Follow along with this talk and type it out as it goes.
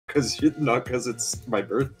Because it's my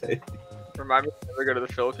birthday. Remind me to never go to the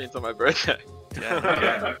Philippines on my birthday.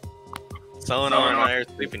 Yeah. Eleanor and I are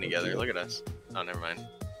sleeping together. Look at us. Oh, never mind.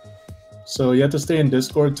 So you have to stay in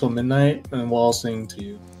Discord till midnight, and we'll all sing to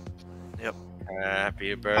you. Yep.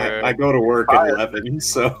 Happy birthday. I go to work at 11,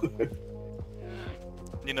 so.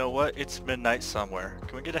 You know what? It's midnight somewhere.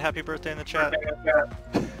 Can we get a happy birthday in the chat?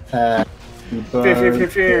 Happy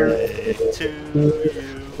birthday to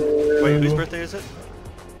you. Wait, whose birthday is it?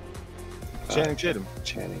 Chaningtatum.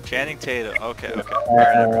 Chaningtatum. Okay.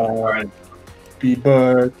 Alright. Happy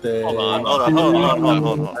birthday. Hold on.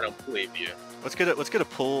 I don't believe you. Let's get a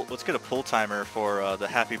pull timer for the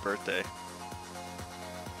happy birthday.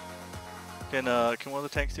 Can one of the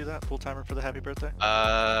tanks do that? Pull timer for the happy birthday?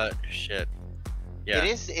 Shit. Yeah.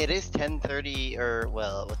 It is 10:30 or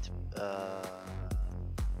well, what's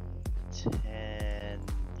 10?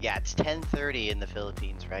 Yeah, it's 10:30 in the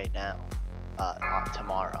Philippines right now.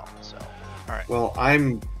 Tomorrow. So. All right. Well,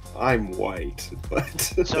 I'm white, but.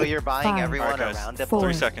 So you're buying everyone right, around it.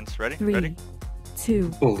 3 seconds. Ready? 3, Ready?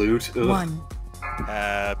 2, Salute. 1.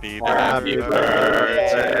 Happy birthday to you.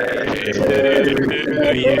 Happy birthday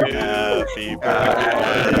to you. Happy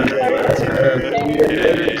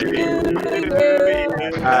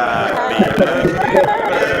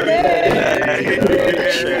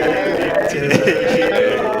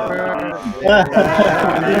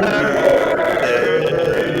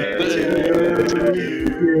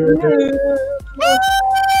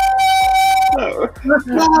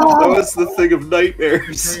That was the thing of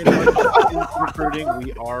nightmares. Recruiting,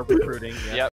 we are recruiting. Yep.